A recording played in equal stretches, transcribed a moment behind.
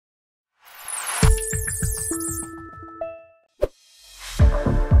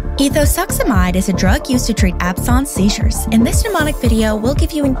Ethosuximide is a drug used to treat absence seizures. In this mnemonic video, we'll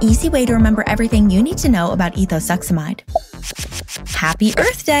give you an easy way to remember everything you need to know about ethosuximide. Happy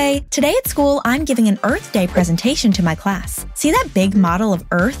Earth Day! Today at school, I'm giving an Earth Day presentation to my class. See that big model of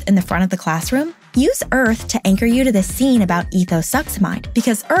Earth in the front of the classroom? Use Earth to anchor you to the scene about ethosuximide,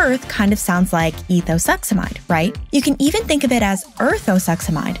 because Earth kind of sounds like ethosuximide, right? You can even think of it as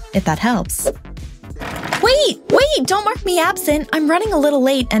Ethosuximide, if that helps. Wait, don't mark me absent. I'm running a little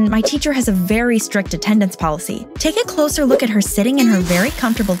late and my teacher has a very strict attendance policy. Take a closer look at her sitting in her very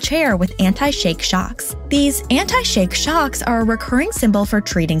comfortable chair with anti-shake shocks. These anti-shake shocks are a recurring symbol for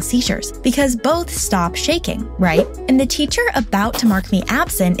treating seizures because both stop shaking, right? And the teacher about to mark me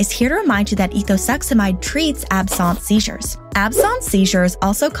absent is here to remind you that ethosuximide treats absence seizures. Absence seizures,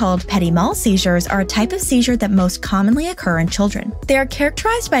 also called petit mal seizures, are a type of seizure that most commonly occur in children. They are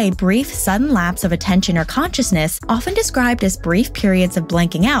characterized by a brief, sudden lapse of attention or consciousness, often described as brief periods of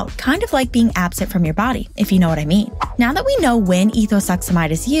blanking out, kind of like being absent from your body, if you know what I mean. Now that we know when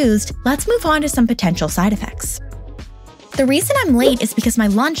ethosuximide is used, let's move on to some potential side effects. The reason I'm late is because my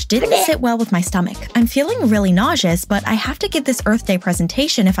lunch didn't sit well with my stomach. I'm feeling really nauseous, but I have to give this Earth Day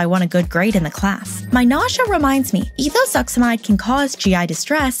presentation if I want a good grade in the class. My nausea reminds me, ethosuximide can cause GI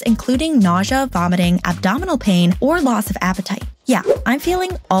distress, including nausea, vomiting, abdominal pain, or loss of appetite. Yeah, I'm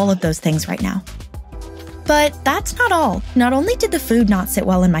feeling all of those things right now. But that's not all. Not only did the food not sit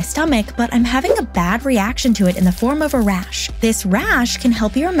well in my stomach, but I'm having a bad reaction to it in the form of a rash. This rash can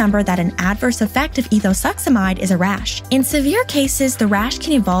help you remember that an adverse effect of ethosuximide is a rash. In severe cases, the rash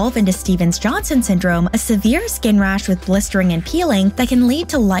can evolve into Stevens-Johnson syndrome, a severe skin rash with blistering and peeling that can lead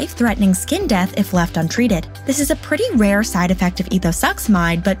to life-threatening skin death if left untreated. This is a pretty rare side effect of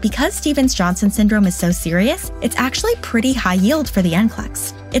ethosuximide, but because Stevens-Johnson syndrome is so serious, it's actually pretty high yield for the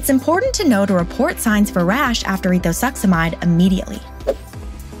NCLEX. It's important to know to report signs of a rash after ethosuximide immediately.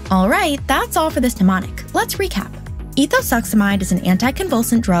 Alright, that's all for this mnemonic. Let's recap. Ethosuximide is an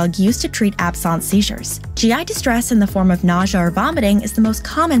anticonvulsant drug used to treat absence seizures. GI distress in the form of nausea or vomiting is the most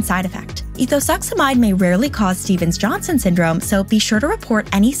common side effect. Ethosuximide may rarely cause Stevens-Johnson syndrome, so be sure to report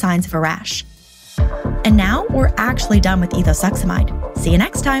any signs of a rash. And now, we're actually done with ethosuximide. See you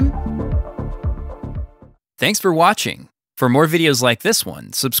next time! Thanks for watching. For more videos like this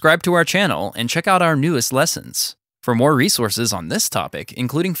one, subscribe to our channel and check out our newest lessons. For more resources on this topic,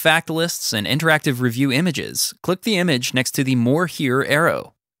 including fact lists and interactive review images, click the image next to the More Here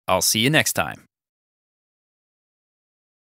arrow. I'll see you next time.